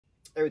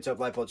Hey, what's up,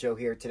 lightboltjoe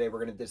here. Today we're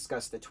going to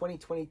discuss the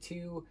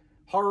 2022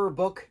 horror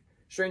book,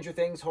 Stranger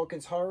Things,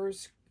 Hawkins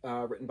Horrors,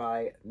 written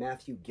by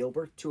Matthew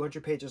Gilbert,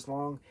 200 pages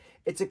long.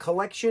 It's a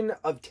collection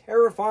of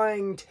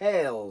terrifying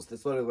tales.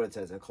 That's literally what it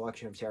says, a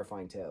collection of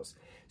terrifying tales.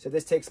 So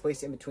this takes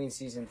place in between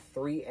season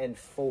 3 and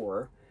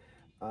 4.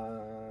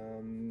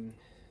 Let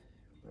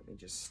me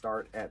just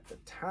start at the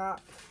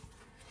top.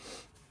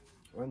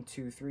 1,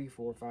 2, 3,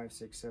 4, 5,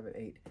 6, 7,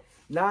 8,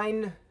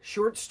 9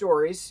 short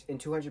stories in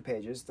 200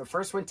 pages. The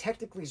first one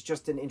technically is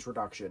just an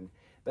introduction,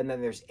 but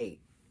then there's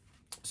 8.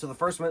 So the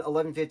first one,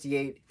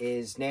 1158,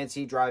 is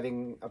Nancy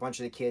driving a bunch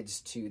of the kids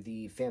to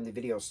the family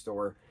video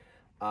store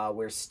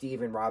where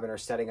Steve and Robin are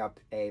setting up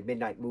a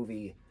midnight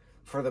movie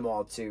for them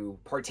all to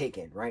partake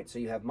in, right? So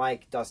you have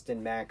Mike,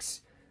 Dustin,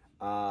 Max,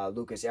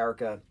 Lucas,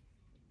 Erica,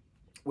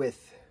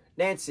 with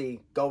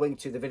Nancy going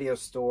to the video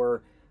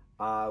store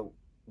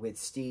with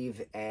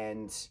Steve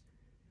and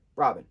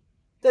Robin.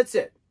 That's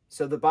it.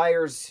 So the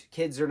buyer's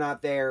kids are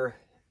not there.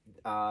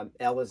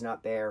 Ella's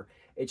not there.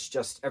 It's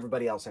just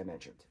everybody else I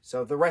mentioned.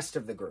 So the rest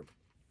of the group.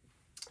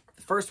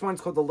 The first one's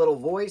called The Little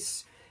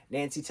Voice.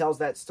 Nancy tells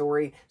that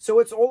story. So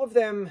it's all of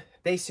them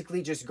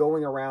basically just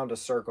going around a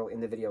circle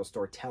in the video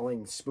store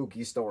telling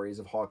spooky stories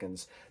of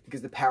Hawkins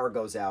because the power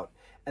goes out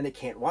and they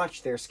can't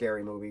watch their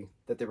scary movie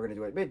that they were going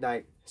to do at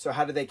midnight. So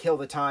how do they kill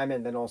the time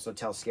and then also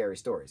tell scary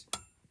stories?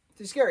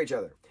 To scare each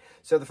other.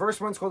 So the first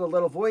one's called A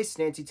Little Voice.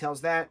 Nancy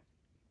tells that.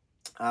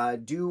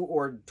 Do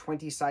or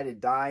 20-sided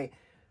die.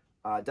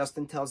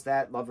 Dustin tells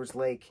that. Lover's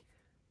Lake.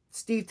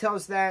 Steve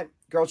tells that.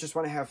 Girls just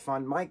want to have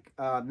fun.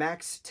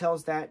 Max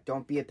tells that.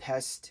 Don't be a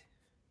pest.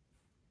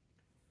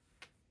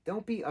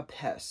 Don't be a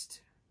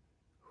pest.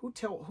 Who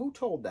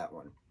told that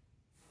one?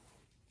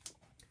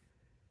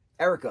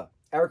 Erica.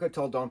 Erica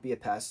told Don't Be a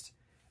Pest.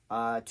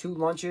 2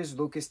 lunches.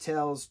 Lucas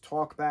tells.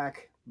 Talk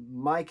back.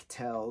 Mike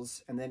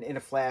tells, and then in a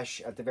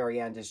flash at the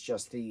very end is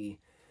just the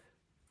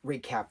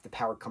recap. The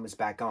power comes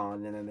back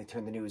on, and then they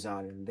turn the news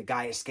on, and the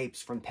guy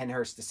escapes from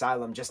Penhurst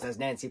Asylum just as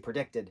Nancy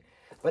predicted.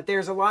 But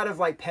there's a lot of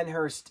like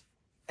Penhurst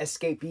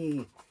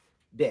escapee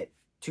bit.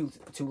 Two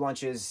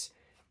lunches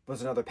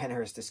was another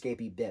Penhurst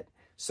escapee bit.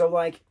 So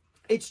like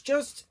it's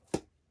just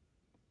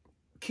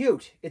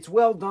cute. It's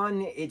well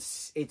done.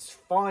 It's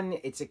fun.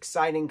 It's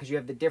exciting because you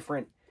have the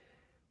different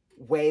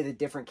way the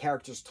different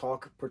characters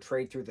talk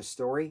portrayed through the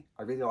story.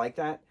 I really like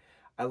that.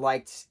 I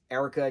liked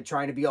Erica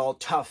trying to be all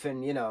tough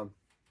and, you know,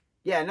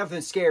 yeah,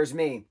 nothing scares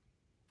me.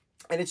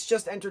 And it's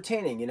just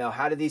entertaining, you know,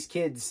 how do these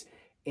kids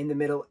in the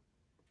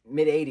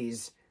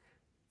mid-80s,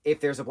 if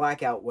there's a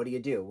blackout, what do you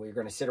do? Well, you're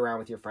going to sit around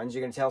with your friends,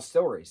 you're going to tell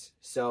stories.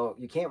 So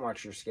you can't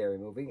watch your scary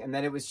movie. And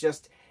then it was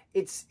just,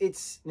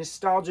 it's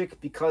nostalgic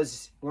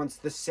because once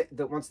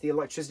the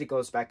electricity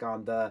goes back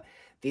on, the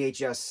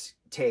VHS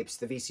tapes,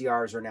 the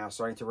VCRs are now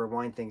starting to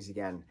rewind things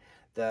again.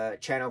 The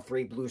Channel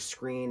 3 blue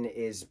screen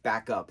is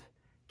back up.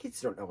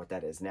 Kids don't know what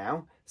that is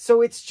now.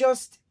 So it's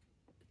just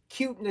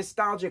cute,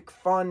 nostalgic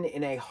fun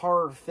in a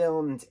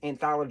horror-filmed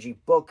anthology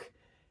book.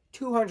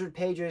 200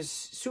 pages,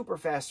 super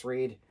fast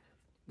read.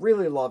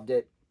 Really loved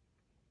it.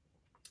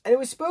 And it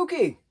was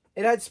spooky.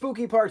 It had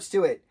spooky parts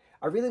to it.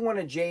 I really want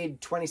a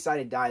Jade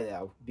 20-sided die,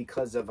 though,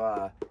 because of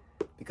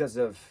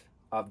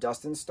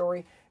Dustin's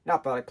story.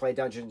 Not that I play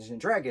Dungeons &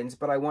 Dragons,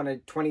 but I want a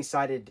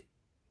 20-sided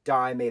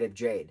die made of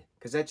jade.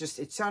 Because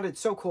it sounded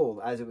so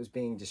cool as it was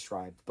being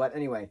described. But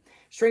anyway,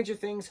 Stranger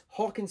Things,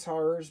 Hawkins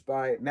Horrors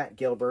by Matt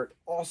Gilbert.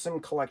 Awesome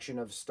collection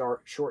of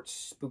short,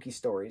 spooky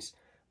stories.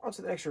 On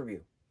to the next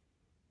review.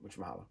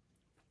 Mucho mahalo.